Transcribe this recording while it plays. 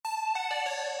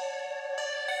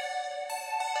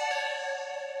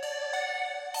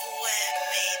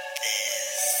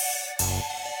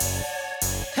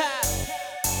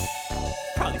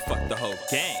the whole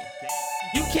game.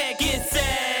 You can't get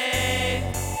saved,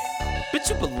 but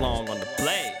you belong on the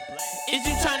blade. Is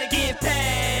you trying to get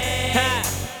paid?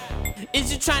 Ha.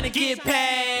 Is you trying to get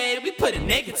paid? We putting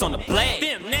niggas on the blade.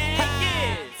 Them niggas.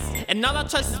 And all our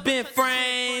choices been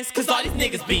frames, cause all these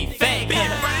niggas be fake.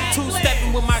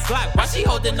 Two-stepping with my Glock, why she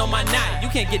holding on my knot? You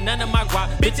can't get none of my guap,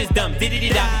 bitches dumb,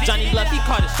 diddy-dee-da. Johnny Love, he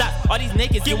caught a shot, all these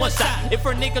niggas get one shot. If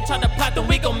a nigga try to plot, then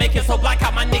we gon' make his whole block.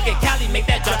 How my nigga Cali make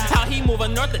that drop, how he move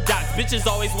unorthodox. Bitches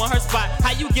always want her spot,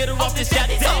 how you get her off this shot,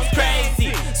 these hoes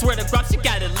crazy. Swear to God, she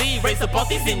gotta leave, raise up all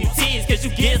these NUTs, cause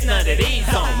you get none of these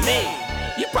on me.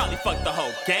 You probably fucked the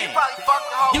whole game.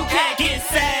 You can't get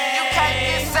saved.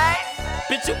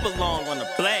 Bitch, you belong on the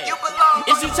blade.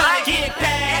 Is you tryna get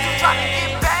paid?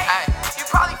 Hey, you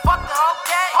probably fucked the whole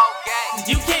game.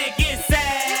 You can't get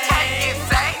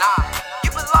saved. Nah,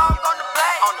 you belong on the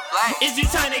blade. Is you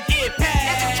tryna get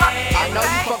paid? I know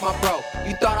you fuck my bro.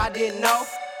 You thought I didn't know?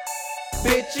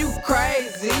 Bitch, you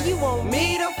crazy. You want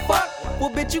me to fuck? Well,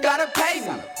 bitch, you gotta pay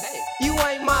me. You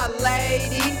ain't my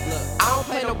lady. I don't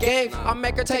play no games. I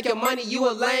make her take your money. You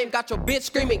a lame. Got your bitch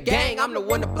screaming gang. I'm the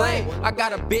one to blame. I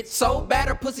got a bitch so bad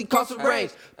her pussy cross the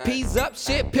range. P's up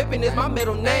shit. Pippin is my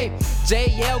middle name.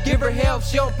 JL, give her hell if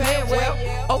she don't pay it well.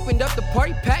 Opened up the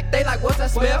party pack. They like, what's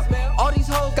that smell? All these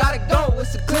hoes gotta go.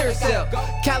 It's a clearance sale.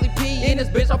 Cali P in this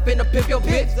bitch. I'm finna pimp your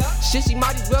bitch. Shit, she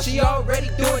might as well. She already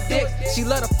doing dicks. She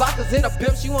love the flockers in a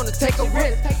pimp. She wanna take a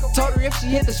risk. Told her if she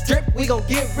hit the strip, we gon'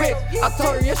 get rich. I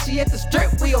told her if she hit the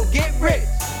strip, we gon' get rich.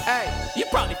 Hey, you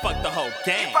probably fucked the whole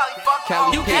game.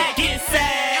 Cali You P. can't get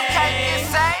saved.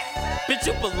 Bitch,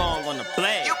 you belong on the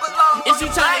blade. Is Is you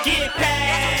tryna get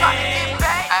paid?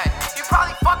 Hey, you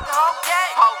probably fucked the whole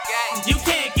game. You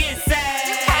can't